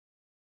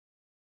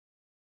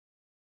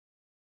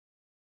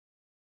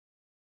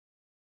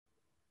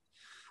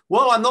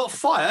Well, I'm not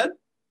fired,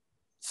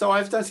 so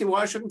I don't see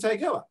why I shouldn't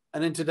take over.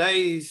 And in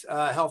today's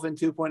Health in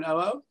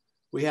 2.0,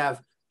 we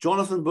have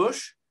Jonathan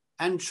Bush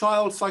and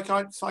child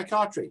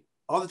psychiatry.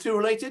 Are the two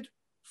related?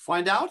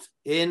 Find out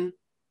in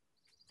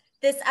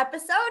this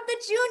episode, the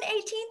June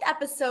 18th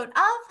episode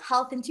of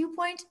Health in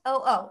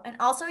 2.0. And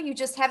also, you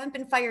just haven't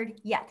been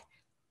fired yet.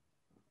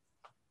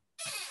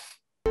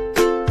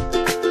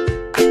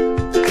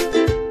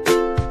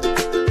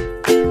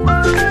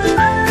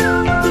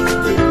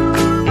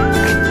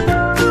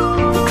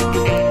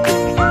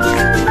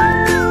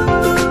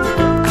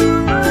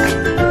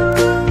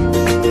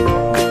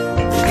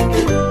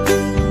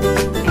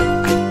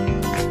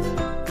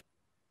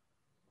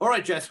 All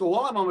right, Jessica,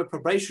 while I'm on my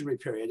probationary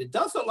period, it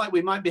does look like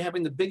we might be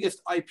having the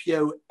biggest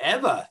IPO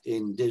ever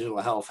in digital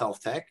health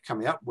tech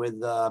coming up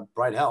with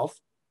Bright Health.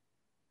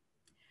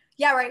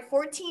 Yeah, right.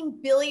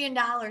 $14 billion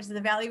is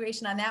the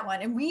valuation on that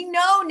one. And we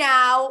know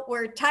now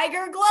where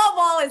Tiger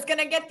Global is going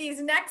to get these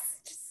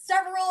next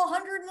several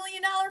 $100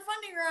 million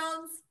funding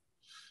rounds.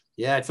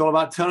 Yeah, it's all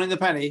about turning the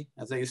penny,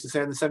 as they used to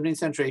say in the 17th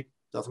century.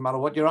 Doesn't matter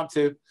what you're up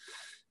to.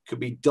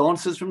 Could be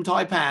dancers from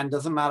Taipan,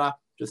 doesn't matter.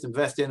 Just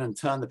invest in and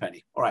turn the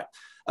penny. All right.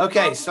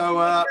 Okay,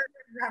 so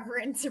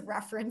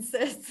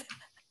references.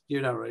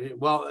 You know,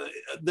 well,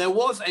 there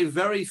was a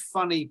very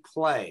funny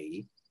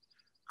play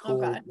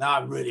called. Oh, now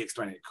I'm really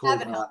explaining it. Called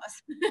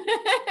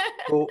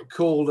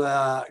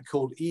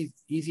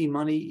Easy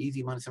Money.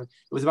 Something.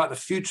 It was about the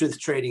futures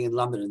trading in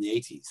London in the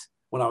 80s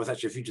when I was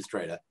actually a futures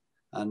trader,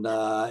 and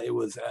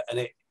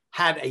it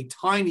had a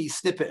tiny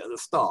snippet at the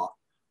start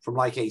from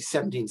like a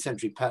 17th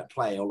century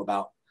play all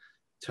about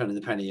turning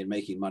the penny and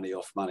making money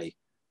off money,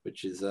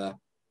 which is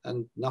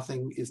and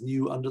nothing is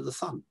new under the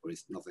sun, or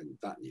is nothing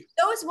that new.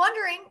 I was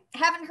wondering,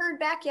 haven't heard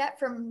back yet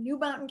from New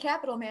Mountain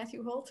Capital,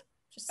 Matthew Holt.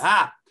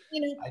 I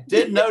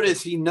did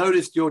notice he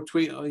noticed your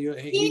tweet.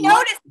 He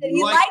noticed it.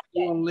 He liked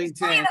it on LinkedIn. It's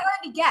kind of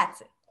hard to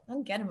get.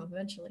 I'll get him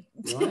eventually.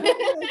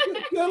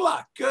 Good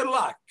luck.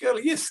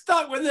 You're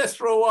stuck with this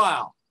for a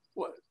while.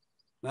 What?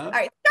 No? All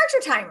right, start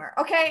your timer,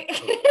 okay?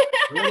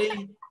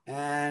 Ready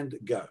and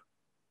go.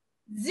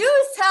 Zus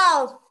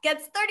Health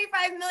gets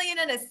 $35 million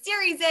in a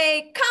Series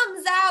A,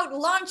 comes out,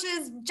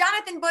 launches.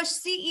 Jonathan Bush,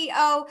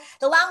 CEO.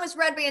 The line was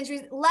led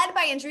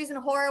by Andreessen and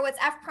Horowitz.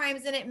 F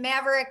Prime's in it.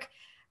 Maverick,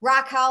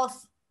 Rock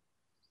Health.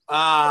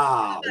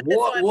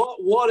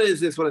 What is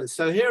this? What is this?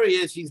 So here he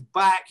is. He's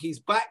back. He's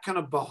back, kind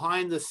of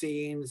behind the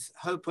scenes,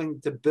 hoping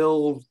to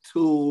build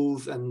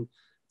tools and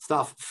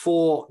stuff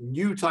for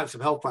new types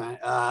of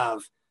healthcare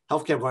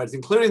providers,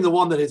 including the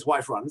one that his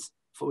wife runs,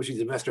 for which he's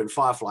an investor in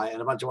Firefly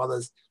and a bunch of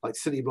others like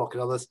Cityblock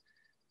and others.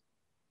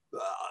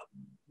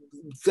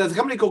 There's a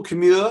company called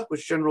Commure,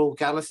 which General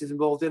Catalyst is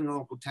involved in, and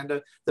one called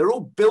Tendo. They're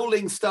all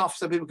building stuff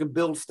so people can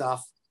build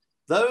stuff.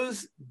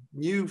 Those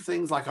new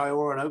things like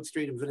Iora and Oak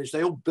Street and Village,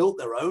 they all built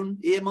their own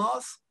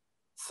EMRs.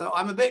 So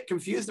I'm a bit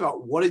confused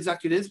about what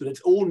exactly it is, but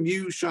it's all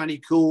new, shiny,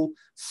 cool,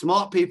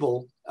 smart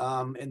people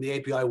in the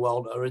API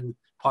world are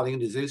piling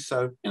into Zus.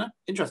 So,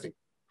 interesting.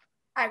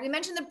 All right, we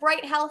mentioned the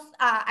Bright Health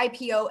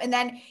IPO, and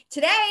then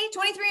today,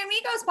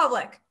 23andMe goes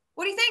public.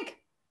 What do you think?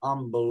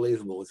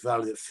 Unbelievable. It's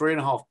valued at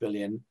 $3.5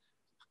 billion.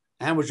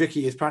 Anne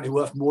Wojcicki is apparently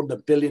worth more than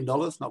 $1 billion.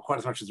 Not quite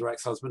as much as her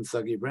ex-husband,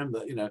 Sergey Brin,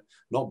 but,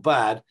 not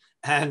bad.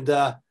 And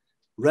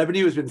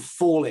revenue has been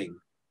falling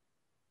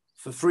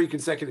for 3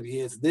 consecutive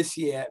years. This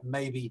year,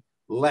 maybe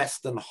less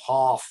than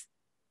half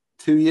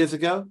 2 years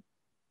ago.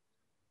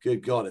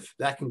 Good God, if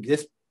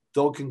this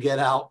dog can get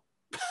out,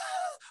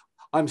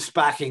 I'm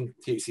spacking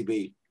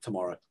TCB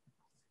tomorrow.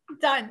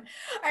 Done.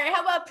 All right,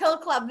 how about Pill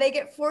Club? They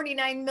get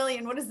 $49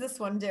 million. What does this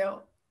one do?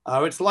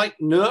 It's like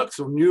Nurx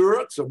or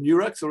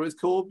Nurx, or it's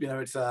called.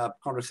 It's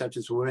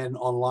contraceptives for women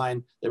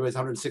online. There is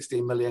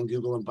 116 million.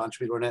 Google and a bunch of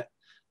people in it.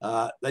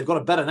 They've got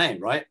a better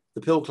name, right?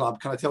 The Pill Club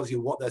kind of tells you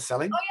what they're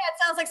selling. Oh yeah, it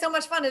sounds like so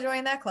much fun to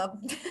join that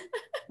club.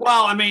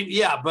 Well, I mean,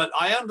 yeah, but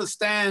I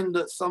understand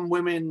that some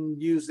women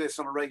use this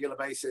on a regular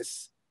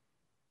basis.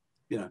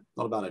 Not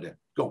a bad idea.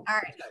 Go on. All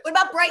right. What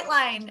about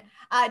Brightline?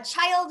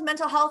 Child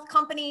mental health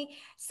company,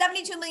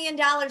 $72 million.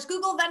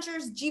 Google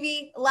Ventures,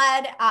 GB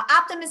led.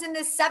 Optum is in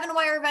this.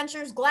 7wire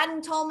Ventures.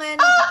 Glenn Tolman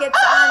gets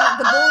on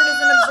the board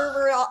as an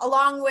observer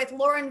along with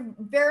Lauren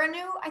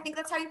Veranu. I think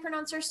that's how you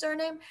pronounce her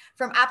surname,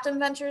 from Optum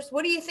Ventures.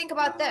 What do you think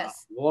about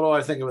this? What do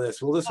I think of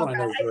this? Well, this one I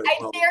know very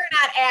well. I dare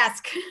not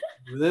ask.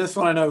 This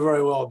one I know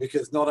very well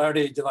because not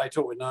only did I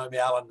talk with Naomi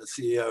Allen, the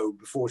CEO,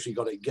 before she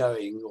got it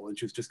going, or when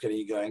she was just getting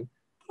it going,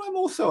 but I'm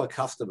also a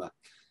customer.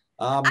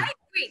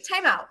 Wait,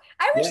 time out.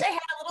 I wish I had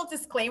a little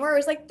disclaimer. It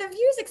was like, the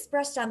views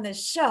expressed on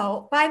this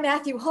show by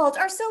Matthew Holt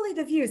are solely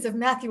the views of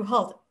Matthew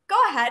Holt.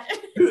 Go ahead.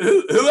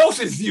 Who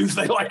else's views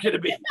they like it to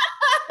be? Am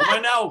I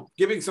now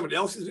giving somebody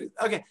else's views?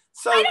 Okay,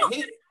 so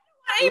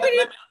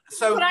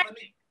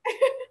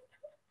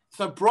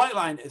so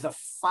Brightline is a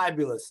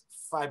fabulous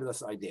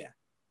idea.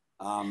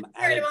 And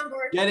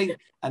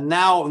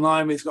now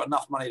Naomi's got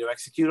enough money to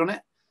execute on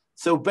it.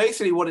 So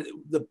basically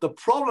the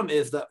problem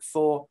is that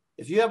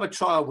if you have a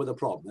child with a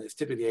problem, it's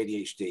typically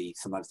ADHD,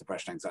 sometimes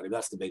depression, anxiety,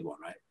 that's the big one,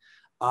 right?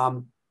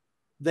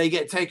 they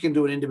get taken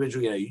to an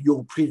individual,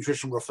 your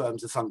pediatrician will refer them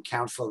to some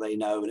counselor they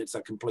know, and it's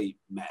a complete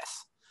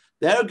mess.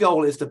 Their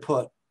goal is to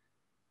put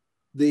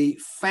the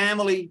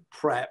family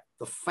prep,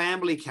 the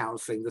family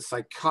counseling, the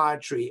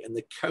psychiatry, and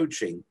the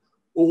coaching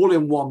all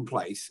in one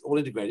place, all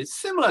integrated,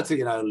 similar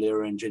to,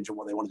 Lyra and Ginger,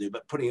 what they want to do,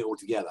 but putting it all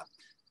together.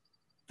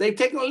 They've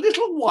taken a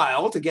little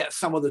while to get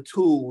some of the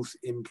tools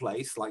in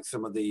place, like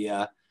some of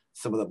the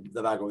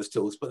back-office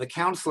tools, but the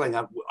counseling,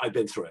 I've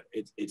been through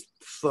it. It's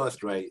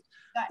first rate.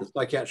 The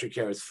psychiatric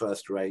care is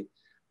first rate.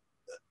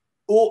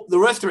 All the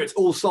rest of it's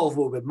all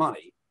solvable with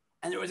money.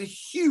 And there is a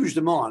huge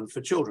demand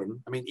for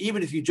children. I mean,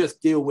 even if you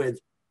just deal with,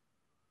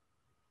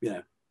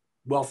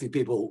 wealthy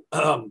people,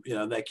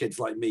 their kids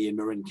like me in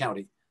Marin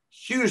County,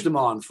 huge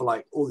demand for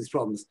like all these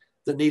problems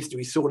that needs to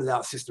be sorted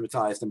out,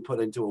 systematized, and put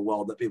into a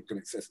world that people can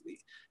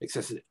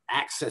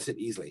access it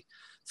easily.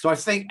 So I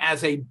think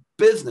as a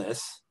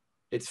business,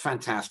 it's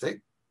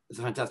fantastic. It's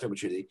a fantastic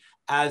opportunity.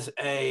 As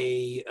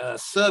a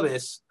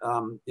service,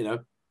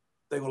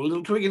 they've got a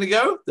little tweaking to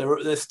go.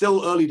 They're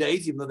still early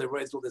days, even though they've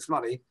raised all this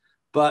money.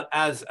 But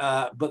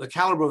the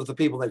caliber of the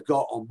people they've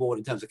got on board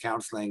in terms of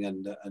counseling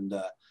and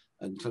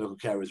clinical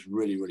care is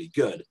really, really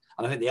good.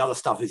 And I think the other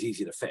stuff is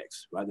easy to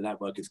fix, right? The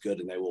network is good,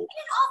 and they will. And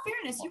in all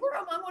fairness, you were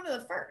among one of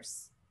the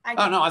first.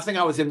 I think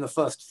I was in the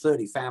first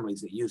 30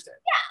 families that used it.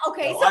 Yeah.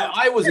 Okay. So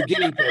I was a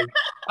guinea pig.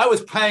 I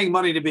was paying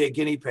money to be a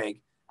guinea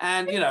pig,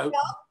 and the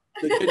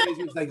good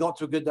news is they got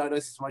to a good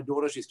diagnosis for my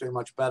daughter. She's doing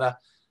much better.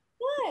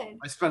 Good.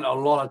 I spent a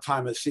lot of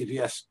time at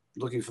CVS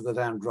looking for the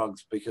damn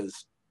drugs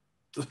because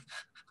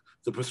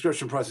the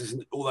prescription process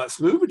isn't all that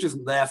smooth, which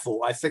isn't their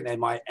fault. I think they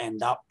might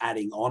end up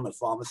adding on a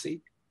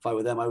pharmacy. If I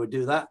were them, I would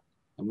do that.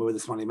 And with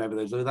this money, maybe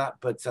they'll do that.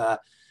 But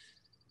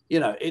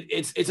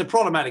it's a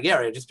problematic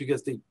area just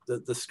because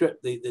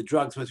the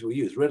drugs most people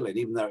use, Ritalin,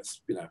 even though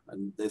it's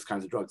and those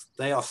kinds of drugs,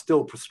 they are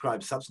still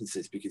prescribed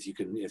substances because you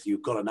can, if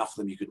you've got enough of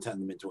them, you can turn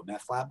them into a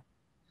meth lab.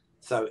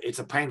 So it's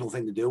a painful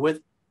thing to deal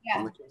with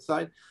on the kid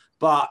side.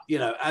 But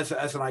as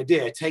an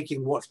idea,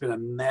 taking what's been a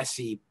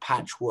messy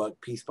patchwork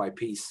piece by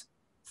piece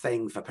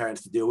thing for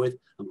parents to deal with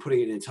and putting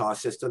it in an entire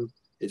system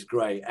is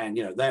great. And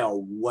they are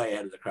way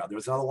ahead of the crowd.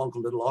 There's another one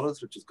called Little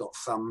Otters, which has got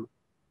some,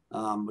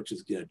 which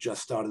is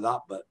just started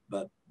up,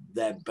 but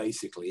they're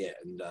basically it.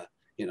 And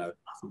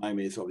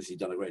Naomi has obviously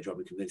done a great job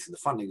in convincing the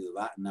funding of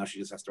that, and now she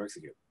just has to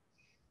execute.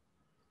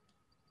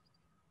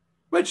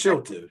 Which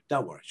she'll do.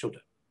 Don't worry, she'll do.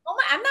 Oh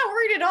my, I'm not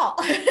worried at all.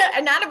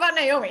 And not about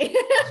Naomi.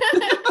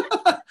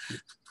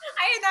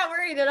 I am not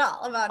worried at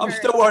all about her. I'm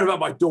still worried about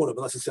my daughter,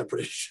 but that's a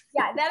separate issue.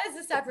 Yeah, that is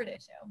a separate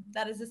issue.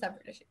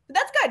 But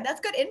that's good.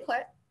 That's good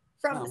input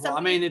from well,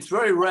 I mean, it's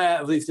very rare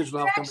of these digital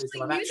health companies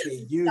that I'm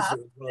actually using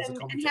as well as a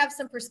and have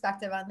some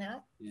perspective on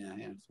that. Yeah.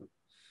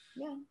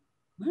 Yeah.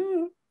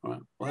 All right.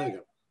 Well, there you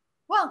go.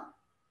 Well.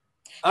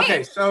 Okay.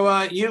 Hey. So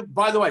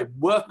by the way,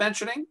 worth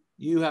mentioning,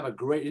 you have a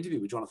great interview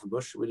with Jonathan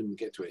Bush. We didn't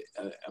get to it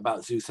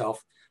about Zus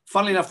Health.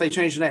 Funnily enough, they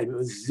changed the name. It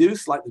was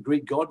Zeus, like the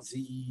Greek god,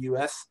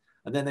 Z-E-U-S.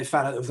 And then they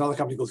found out there was another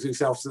company called Zus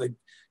Health, so they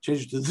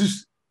changed it to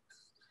Zeus.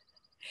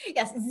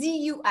 Yes,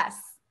 Z-U-S.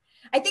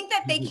 I think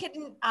that they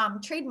couldn't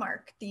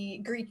trademark the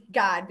Greek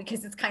god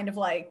because it's kind of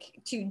like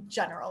too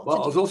general.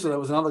 Well, there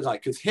was another guy,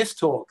 because his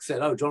talk said,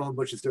 Jonathan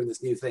Bush is doing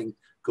this new thing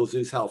called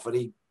Zus Health, and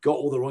he got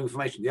all the wrong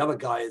information. The other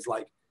guy is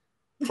like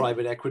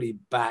private equity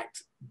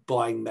backed,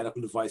 buying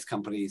medical device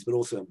companies, but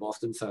also in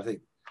Boston. So I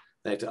think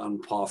they had to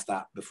unpass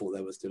that before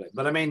they was too late.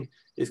 But I mean,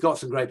 he's got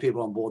some great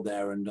people on board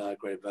there and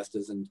great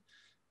investors. And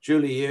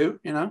Julie,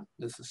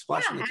 there's a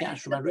splash in the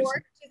cash from that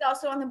reason. She's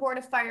also on the board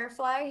of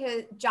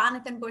Firefly,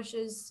 Jonathan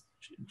Bush's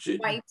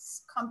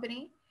wife's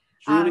company.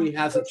 Julie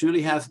has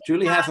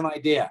an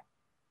idea.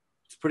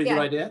 It's a pretty good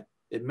idea.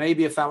 It may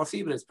be a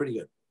fallacy, but it's pretty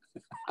good.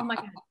 Oh my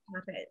God,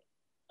 stop it.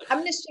 I'm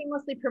going to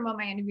shamelessly promote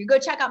my interview. Go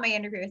check out my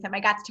interview with him.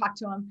 I got to talk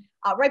to him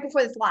right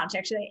before this launch,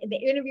 actually. The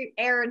interview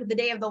aired the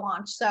day of the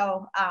launch.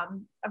 So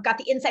I've got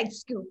the inside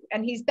scoop,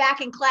 and he's back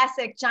in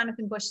classic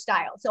Jonathan Bush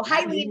style. So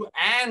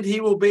and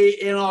he will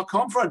be in our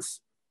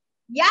conference.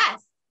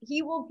 Yes,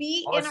 he will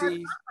be in our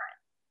conference.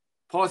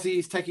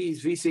 Policies,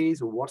 techies,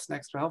 VCs, or what's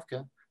next for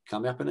healthcare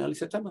coming up in early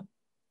September.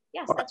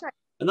 Yes, all that's right.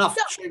 Enough.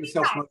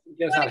 So,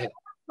 Get us out of here.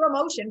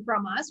 Promotion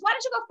from us. Why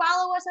don't you go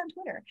follow us on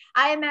Twitter?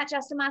 I am Matt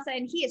Justamassa,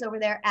 and he is over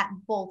there at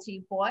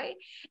Bolty Boy.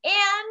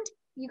 And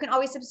you can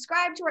always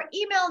subscribe to our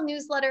email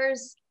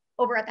newsletters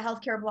over at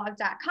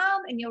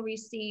thehealthcareblog.com, and you'll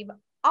receive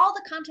all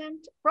the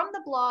content from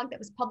the blog that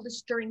was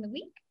published during the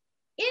week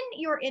in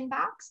your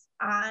inbox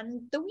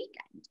on the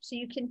weekend. So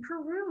you can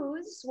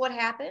peruse what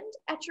happened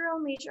at your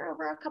own leisure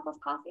over a cup of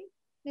coffee.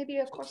 Maybe,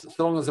 of course. As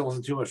long as there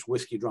wasn't too much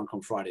whiskey drunk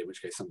on Friday, in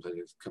which case sometimes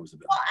it comes a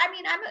bit. Well, I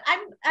mean,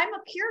 I'm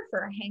a cure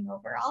for a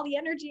hangover. All the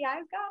energy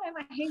I've got, I'm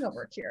a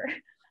hangover cure.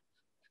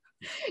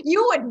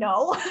 You would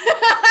know.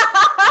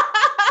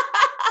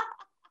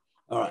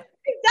 All right.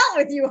 I dealt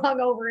with you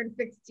hungover and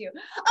fixed you.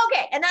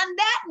 Okay, and on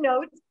that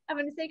note, I'm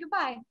going to say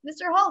goodbye.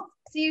 Mr. Holt,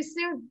 see you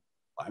soon.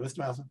 Bye, Mr.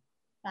 Mouser.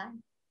 Bye.